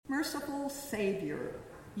merciful Savior,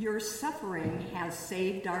 your suffering has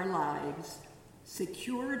saved our lives,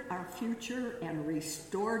 secured our future, and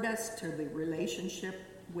restored us to the relationship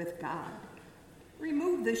with God.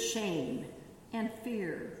 Remove the shame and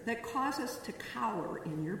fear that cause us to cower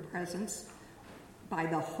in your presence. By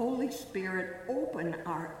the Holy Spirit, open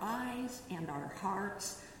our eyes and our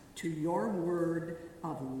hearts to your word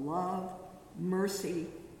of love, mercy,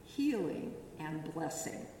 healing, and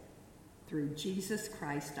blessing. Through Jesus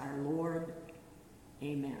Christ our Lord.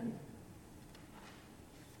 Amen.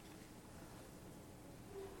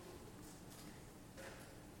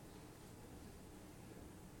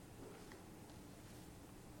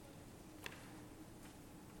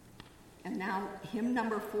 And now, hymn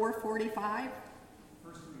number 445.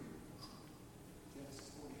 First reading,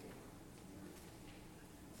 Genesis 48.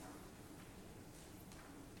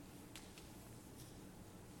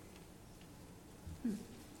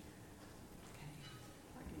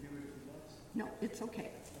 I can do it if you like. No, it's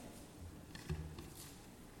okay.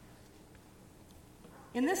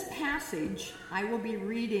 In this passage, I will be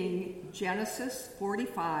reading Genesis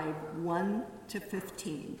 45, 1 to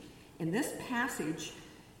 15. In this passage,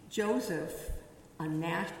 Joseph, a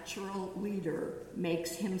natural leader,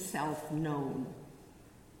 makes himself known.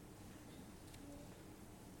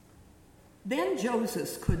 Then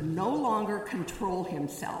Joseph could no longer control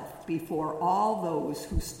himself before all those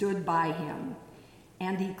who stood by him,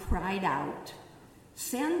 and he cried out,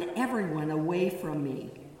 "Send everyone away from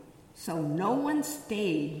me." So no one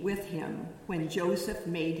stayed with him when Joseph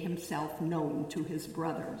made himself known to his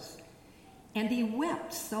brothers. And he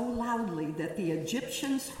wept so loudly that the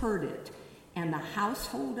Egyptians heard it, and the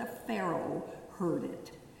household of Pharaoh heard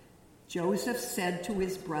it. Joseph said to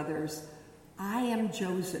his brothers, "I am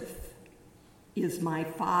Joseph. Is my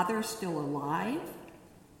father still alive?"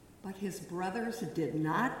 But his brothers did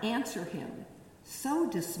not answer him. So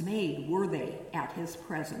dismayed were they at his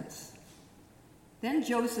presence. Then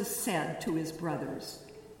Joseph said to his brothers,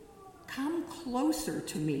 "Come closer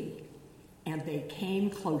to me." And they came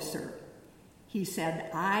closer. He said,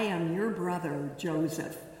 "I am your brother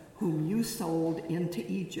Joseph, whom you sold into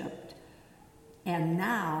Egypt. And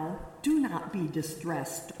now do not be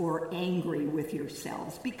distressed or angry with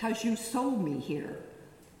yourselves because you sold me here.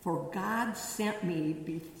 For God sent me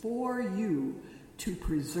before you to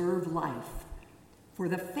preserve life. For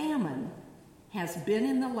the famine has been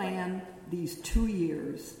in the land these 2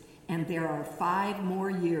 years, and there are 5 more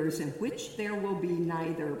years in which there will be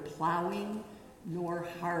neither plowing nor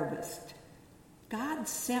harvest. God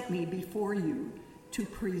sent me before you to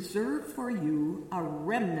preserve for you a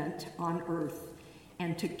remnant on earth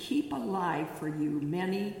and to keep alive for you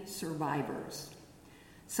many survivors.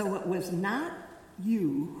 So it was not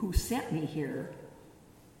you who sent me here,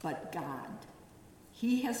 but God.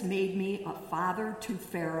 He has made me a father to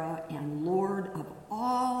Pharaoh and lord of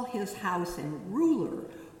all his house and ruler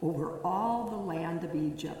over all the land of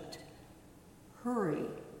Egypt. Hurry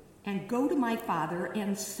and go to my father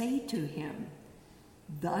and say to him,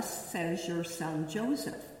 'Thus says your son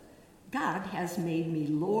Joseph, God has made me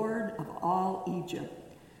lord of all Egypt.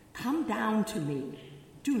 Come down to me,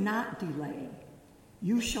 do not delay.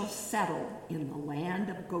 You shall settle in the land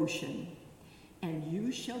of Goshen, and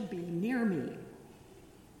you shall be near me.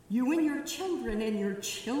 You and your children and your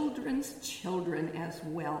children's children, as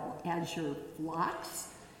well as your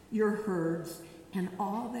flocks, your herds, and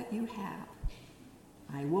all that you have.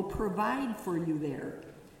 I will provide for you there,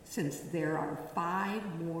 since there are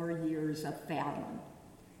 5 more years of famine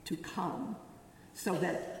to come, so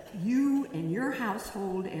that you and your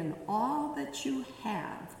household and all that you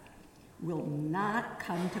have will not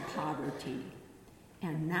come to poverty.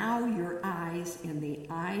 And now your eyes and the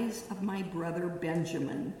eyes of my brother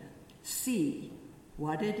Benjamin see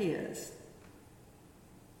what it is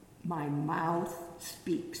my mouth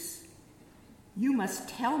speaks. You must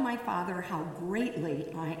tell my father how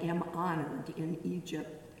greatly I am honored in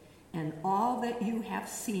Egypt and all that you have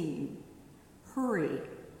seen. Hurry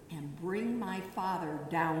and bring my father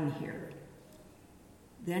down here."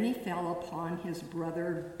 Then he fell upon his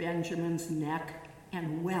brother Benjamin's neck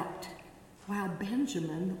and wept, while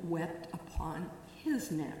Benjamin wept upon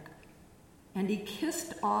his neck. And he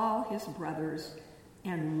kissed all his brothers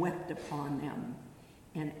and wept upon them.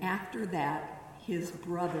 And after that, his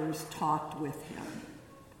brothers talked with him.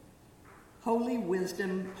 Holy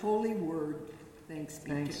wisdom, holy word, thanks be to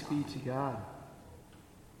God. Thanks be to God.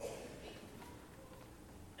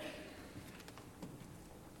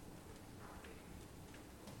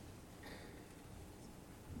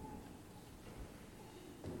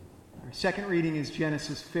 Our second reading is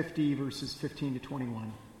Genesis 50, verses 15 to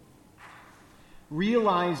 21.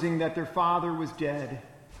 Realizing that their father was dead,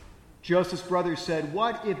 Joseph's brothers said,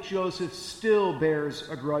 "What if Joseph still bears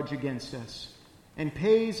a grudge against us and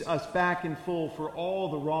pays us back in full for all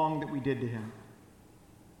the wrong that we did to him?"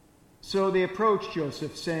 So they approached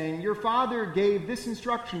Joseph, saying, "Your father gave this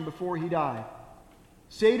instruction before he died.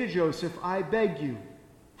 Say to Joseph, 'I beg you,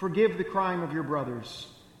 forgive the crime of your brothers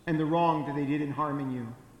and the wrong that they did in harming you.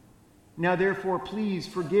 Now therefore, please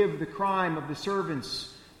forgive the crime of the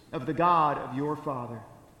servants of the God of your father.'"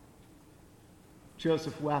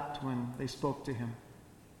 Joseph wept when they spoke to him.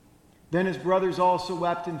 Then his brothers also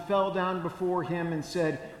wept and fell down before him and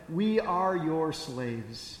said, "We are your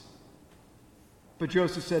slaves." But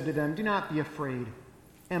Joseph said to them, "Do not be afraid.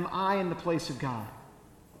 Am I in the place of God?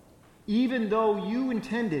 Even though you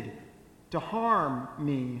intended to harm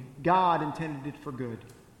me, God intended it for good,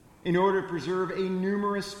 in order to preserve a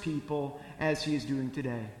numerous people as he is doing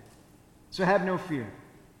today. So have no fear.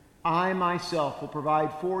 I myself will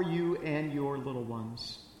provide for you and your little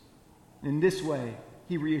ones." In this way,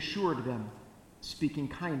 he reassured them, speaking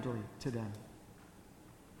kindly to them.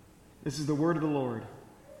 This is the word of the Lord.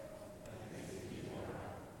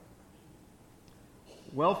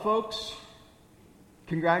 Well, folks,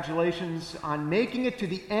 congratulations on making it to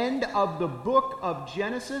the end of the book of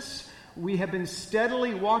Genesis. We have been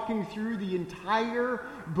steadily walking through the entire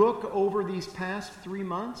book over these past 3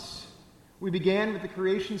 months. We began with the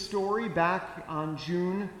creation story back on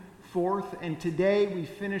June 4th, and today we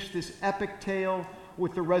finish this epic tale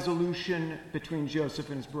with the resolution between Joseph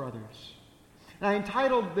and his brothers. And I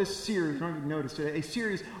entitled this series, I don't know if you noticed it, a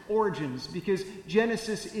series, Origins, because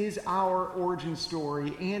Genesis is our origin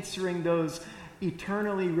story, answering those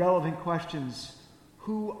eternally relevant questions.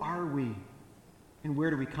 Who are we? And where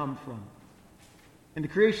do we come from? And the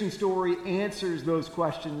creation story answers those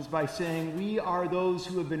questions by saying we are those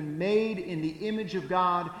who have been made in the image of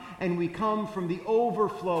God, and we come from the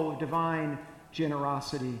overflow of divine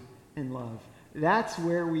generosity and love. That's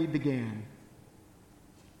where we began.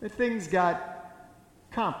 But things got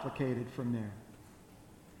complicated from there.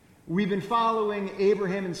 We've been following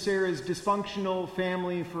Abraham and Sarah's dysfunctional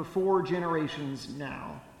family for 4 generations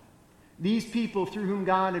now. These people through whom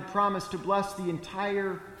God had promised to bless the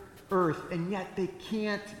entire earth, and yet they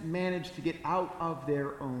can't manage to get out of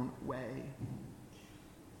their own way.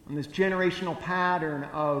 And this generational pattern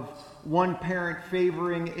of one parent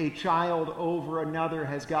favoring a child over another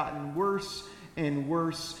has gotten worse and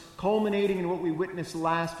worse, culminating in what we witnessed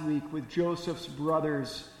last week with Joseph's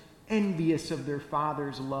brothers, envious of their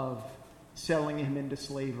father's love, selling him into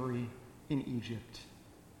slavery in Egypt.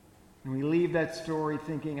 And we leave that story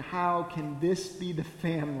thinking, how can this be the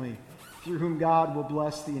family through whom God will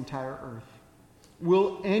bless the entire earth?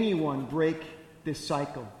 Will anyone break this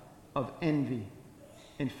cycle of envy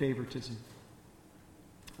and favoritism?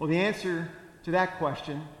 Well, the answer to that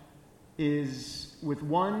question is with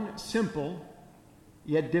one simple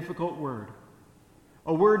yet difficult word.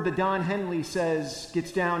 A word that Don Henley says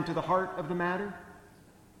gets down to the heart of the matter.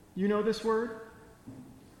 You know this word?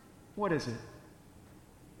 What is it?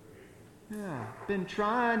 Yeah, been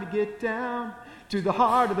trying to get down to the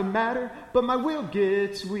heart of the matter, but my will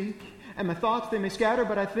gets weak, and my thoughts, they may scatter,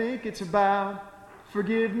 but I think it's about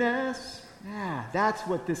forgiveness. Yeah, that's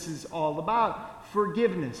what this is all about,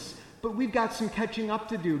 forgiveness. But we've got some catching up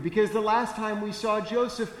to do, because the last time we saw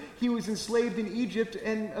Joseph, he was enslaved in Egypt,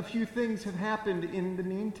 and a few things have happened in the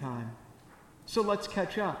meantime. So let's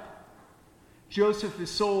catch up. Joseph is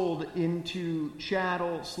sold into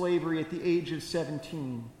chattel slavery at the age of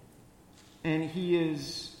 17. And he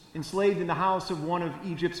is enslaved in the house of one of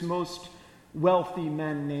Egypt's most wealthy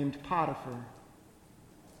men named Potiphar.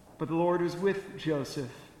 But the Lord was with Joseph,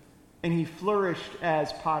 and he flourished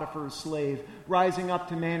as Potiphar's slave, rising up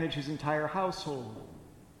to manage his entire household,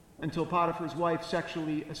 until Potiphar's wife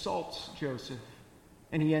sexually assaults Joseph,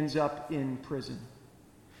 and he ends up in prison.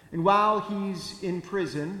 And while he's in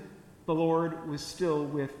prison, the Lord was still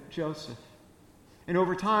with Joseph. And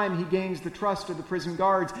over time, he gains the trust of the prison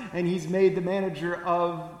guards, and he's made the manager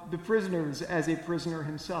of the prisoners as a prisoner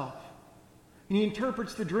himself. And he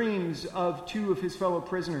interprets the dreams of 2 of his fellow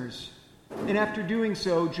prisoners. And after doing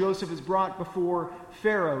so, Joseph is brought before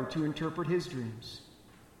Pharaoh to interpret his dreams.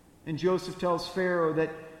 And Joseph tells Pharaoh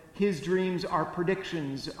that his dreams are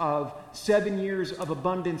predictions of 7 years of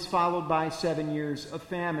abundance followed by 7 years of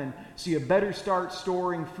famine. So you better start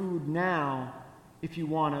storing food now if you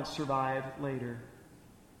want to survive later.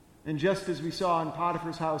 And just as we saw in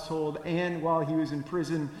Potiphar's household and while he was in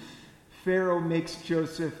prison, Pharaoh makes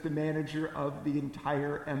Joseph the manager of the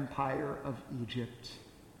entire empire of Egypt.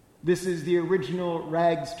 This is the original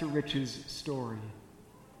rags to riches story.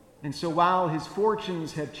 And so while his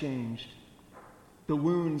fortunes have changed, the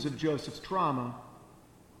wounds of Joseph's trauma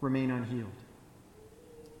remain unhealed.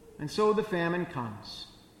 And so the famine comes,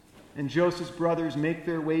 and Joseph's brothers make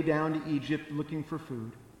their way down to Egypt looking for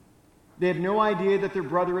food. They have no idea that their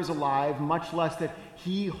brother is alive, much less that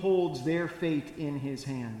he holds their fate in his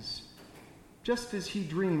hands, just as he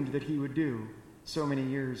dreamed that he would do so many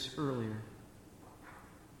years earlier.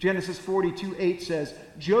 Genesis 42:8 says,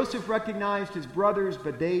 Joseph recognized his brothers,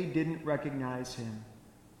 but they didn't recognize him.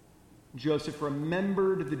 Joseph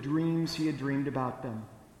remembered the dreams he had dreamed about them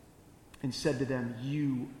and said to them,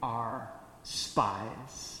 "You are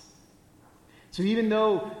spies." So even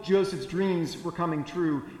though Joseph's dreams were coming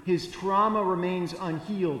true, his trauma remains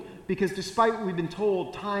unhealed because despite what we've been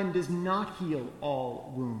told, time does not heal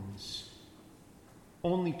all wounds.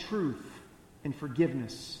 Only truth and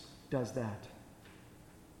forgiveness does that.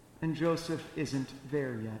 And Joseph isn't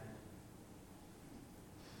there yet.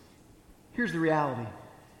 Here's the reality.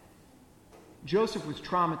 Joseph was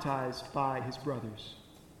traumatized by his brothers,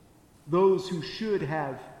 those who should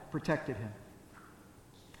have protected him.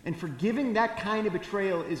 And forgiving that kind of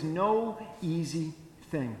betrayal is no easy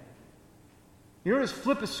thing. You don't just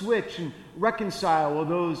flip a switch and reconcile with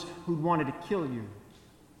those who wanted to kill you.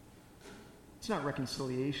 It's not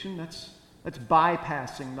reconciliation. That's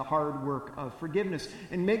bypassing the hard work of forgiveness.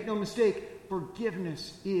 And make no mistake,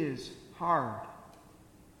 forgiveness is hard.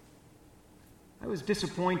 I was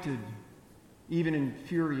disappointed, even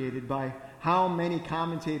infuriated, by how many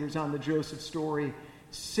commentators on the Joseph story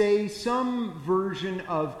say some version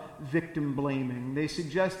of victim blaming. They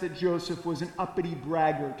suggest that Joseph was an uppity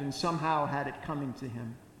braggart and somehow had it coming to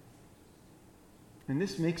him. And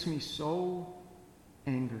this makes me so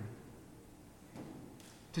angry.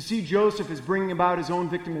 To see Joseph as bringing about his own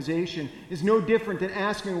victimization is no different than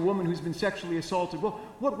asking a woman who's been sexually assaulted, "Well,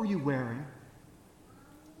 what were you wearing?"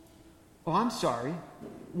 "Oh, I'm sorry.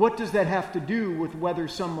 What does that have to do with whether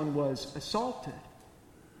someone was assaulted?"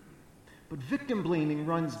 But victim blaming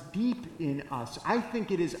runs deep in us. I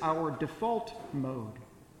think it is our default mode.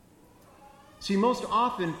 See, most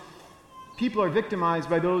often, people are victimized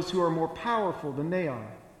by those who are more powerful than they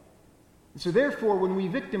are. And so therefore, when we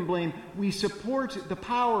victim blame, we support the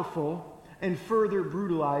powerful and further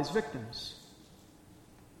brutalize victims.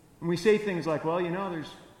 And we say things like, "Well,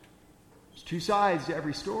 there's two sides to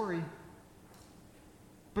every story."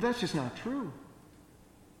 But that's just not true.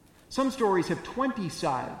 Some stories have 20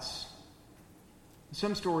 sides.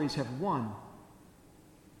 Some stories have one.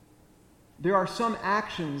 There are some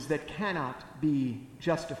actions that cannot be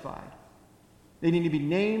justified. They need to be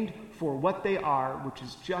named for what they are, which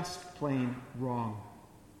is just plain wrong.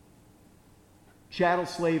 Chattel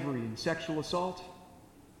slavery and sexual assault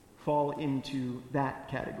fall into that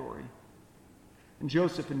category. And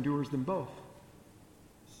Joseph endures them both.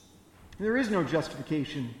 There is no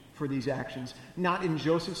justification for these actions. Not in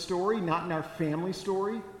Joseph's story, not in our family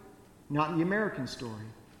story, not in the American story.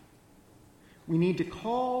 We need to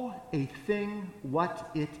call a thing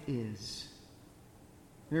what it is.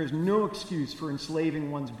 There is no excuse for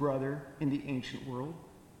enslaving one's brother in the ancient world,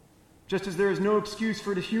 just as there is no excuse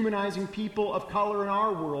for dehumanizing people of color in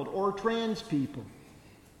our world or trans people.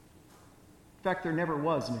 In fact, there never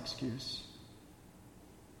was an excuse.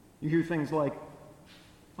 You hear things like,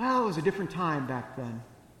 "Well, it was a different time back then."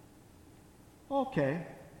 Okay.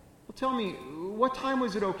 Well, tell me, what time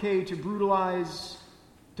was it okay to brutalize,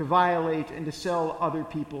 to violate, and to sell other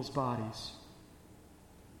people's bodies?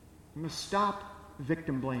 We must stop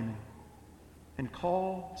victim blaming and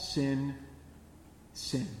call sin,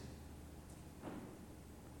 sin.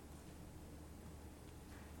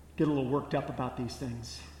 Get a little worked up about these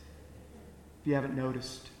things, if you haven't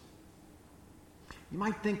noticed. You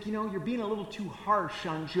might think, you're being a little too harsh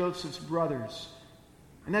on Joseph's brothers.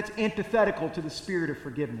 And that's antithetical to the spirit of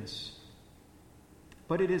forgiveness.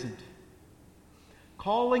 But it isn't.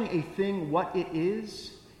 Calling a thing what it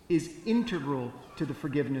is integral to the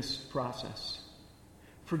forgiveness process.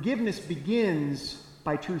 Forgiveness begins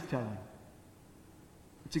by truth-telling.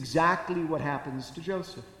 It's exactly what happens to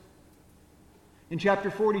Joseph. In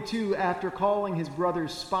chapter 42, after calling his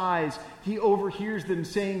brothers spies, he overhears them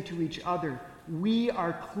saying to each other, "We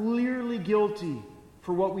are clearly guilty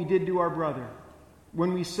for what we did to our brother,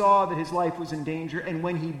 when we saw that his life was in danger, and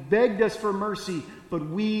when he begged us for mercy, but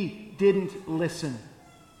we didn't listen."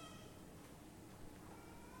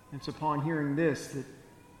 It's upon hearing this that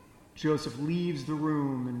Joseph leaves the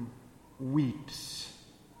room and weeps.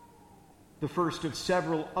 The first of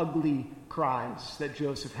several ugly cries that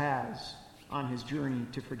Joseph has on his journey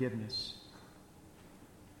to forgiveness.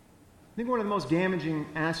 I think one of the most damaging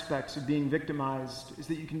aspects of being victimized is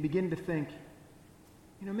that you can begin to think,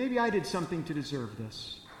 maybe I did something to deserve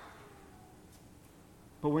this.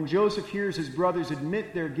 But when Joseph hears his brothers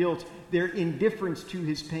admit their guilt, their indifference to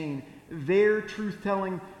his pain, their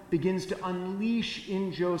truth-telling begins to unleash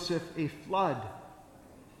in Joseph a flood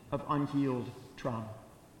of unhealed trauma.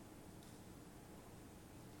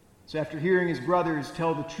 So after hearing his brothers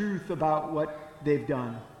tell the truth about what they've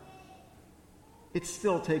done, it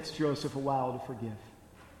still takes Joseph a while to forgive.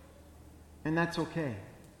 And that's okay.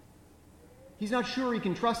 He's not sure he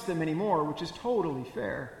can trust them anymore, which is totally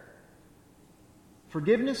fair.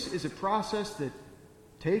 Forgiveness is a process that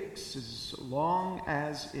takes as long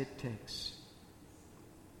as it takes.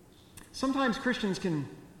 Sometimes Christians can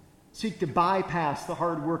seek to bypass the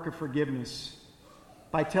hard work of forgiveness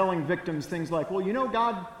by telling victims things like, well, you know,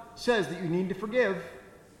 God says that you need to forgive.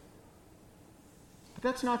 But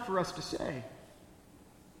that's not for us to say.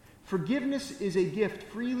 Forgiveness is a gift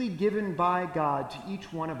freely given by God to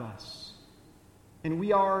each one of us. And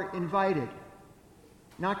we are invited,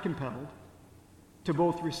 not compelled, to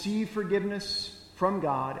both receive forgiveness from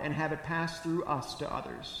God and have it pass through us to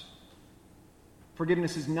others.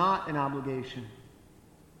 Forgiveness is not an obligation.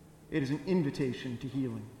 It is an invitation to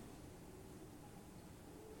healing.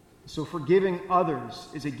 So forgiving others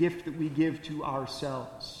is a gift that we give to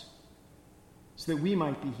ourselves so that we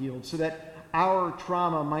might be healed, so that our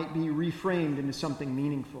trauma might be reframed into something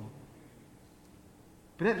meaningful.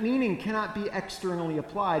 But that meaning cannot be externally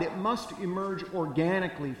applied. It must emerge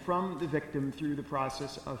organically from the victim through the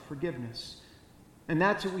process of forgiveness. And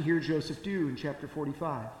that's what we hear Joseph do in chapter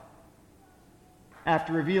 45.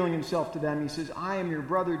 After revealing himself to them, he says, I am your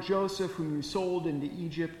brother Joseph, whom you sold into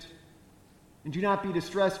Egypt. And do not be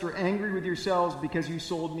distressed or angry with yourselves because you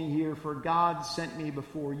sold me here, for God sent me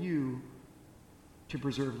before you to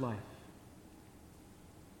preserve life.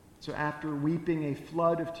 So after weeping a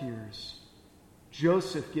flood of tears,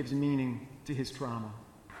 Joseph gives meaning to his trauma,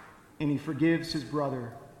 and he forgives his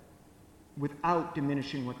brother without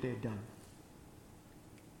diminishing what they had done.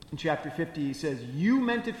 In chapter 50, he says, you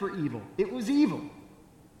meant it for evil. It was evil,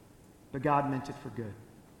 but God meant it for good.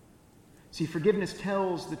 See, forgiveness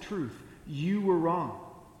tells the truth. You were wrong,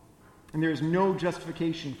 and there is no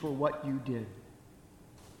justification for what you did.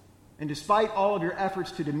 And despite all of your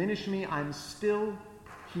efforts to diminish me, I'm still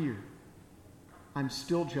here. I'm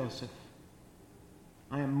still Joseph.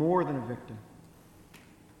 I am more than a victim.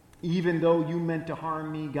 Even though you meant to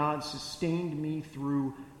harm me, God sustained me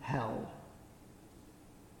through hell.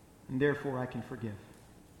 And therefore I can forgive.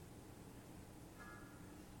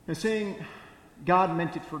 Now, saying God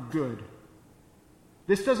meant it for good,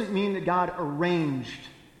 this doesn't mean that God arranged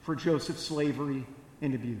for Joseph's slavery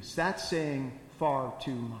and abuse. That's saying far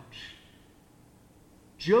too much.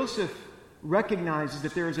 Joseph recognizes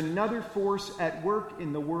that there is another force at work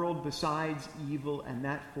in the world besides evil, and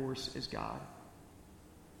that force is God.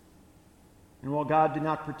 And while God did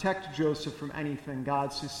not protect Joseph from anything,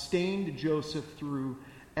 God sustained Joseph through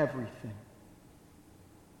everything.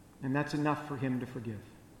 And that's enough for him to forgive.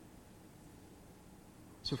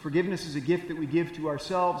 So forgiveness is a gift that we give to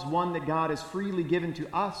ourselves, one that God has freely given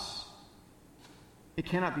to us. It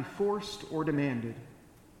cannot be forced or demanded.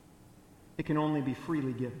 It can only be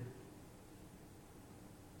freely given.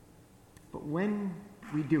 But when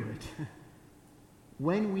we do it,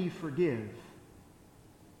 when we forgive,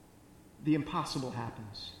 the impossible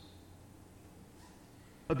happens.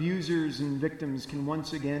 Abusers and victims can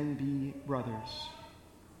once again be brothers.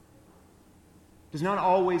 It does not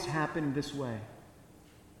always happen this way,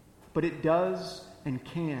 but it does and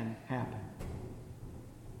can happen.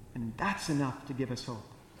 And that's enough to give us hope.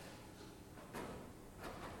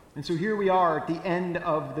 And so here we are at the end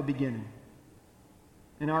of the beginning.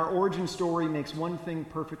 And our origin story makes one thing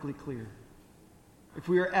perfectly clear. If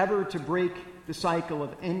we are ever to break the cycle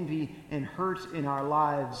of envy and hurt in our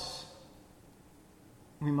lives,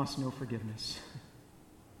 we must know forgiveness.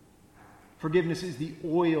 Forgiveness is the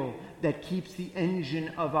oil that keeps the engine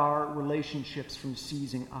of our relationships from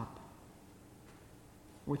seizing up.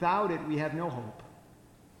 Without it, we have no hope,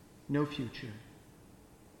 no future.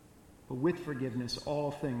 But with forgiveness,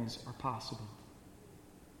 all things are possible.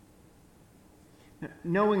 Now,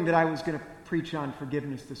 knowing that I was going to preach on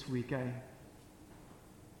forgiveness this week, I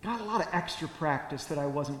got a lot of extra practice that I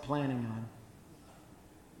wasn't planning on.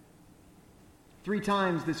 3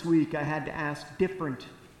 times this week, I had to ask different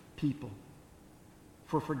people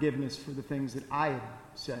for forgiveness for the things that I had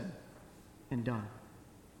said and done.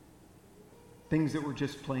 Things that were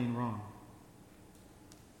just plain wrong.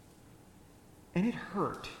 And it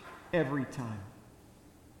hurt every time.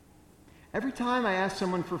 Every time I ask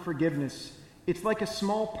someone for forgiveness, it's like a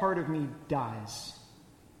small part of me dies.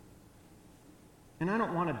 And I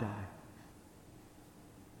don't want to die.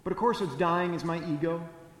 But of course what's dying is my ego.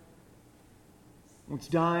 What's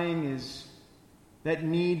dying is that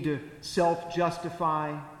need to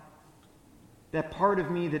self-justify, that part of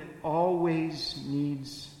me that always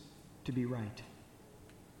needs to be right.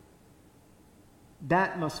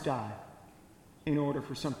 That must die in order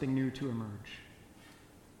for something new to emerge.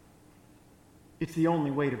 It's the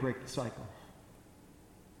only way to break the cycle.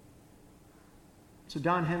 So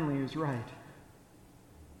Don Henley is right.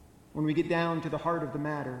 When we get down to the heart of the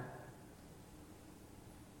matter,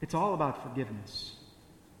 it's all about forgiveness.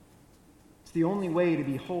 It's the only way to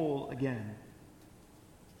be whole again.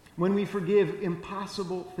 When we forgive,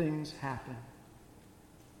 impossible things happen.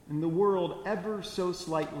 And the world, ever so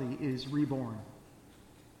slightly, is reborn.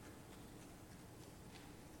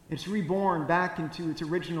 It's reborn back into its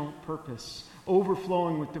original purpose,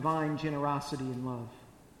 overflowing with divine generosity and love.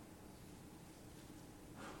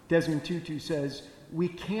 Desmond Tutu says, "We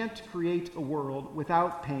can't create a world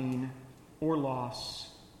without pain or loss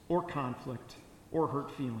or conflict or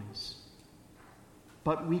hurt feelings.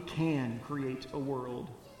 But we can create a world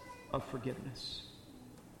of forgiveness."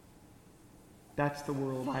 That's the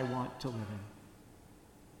world I want to live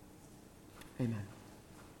in. Amen.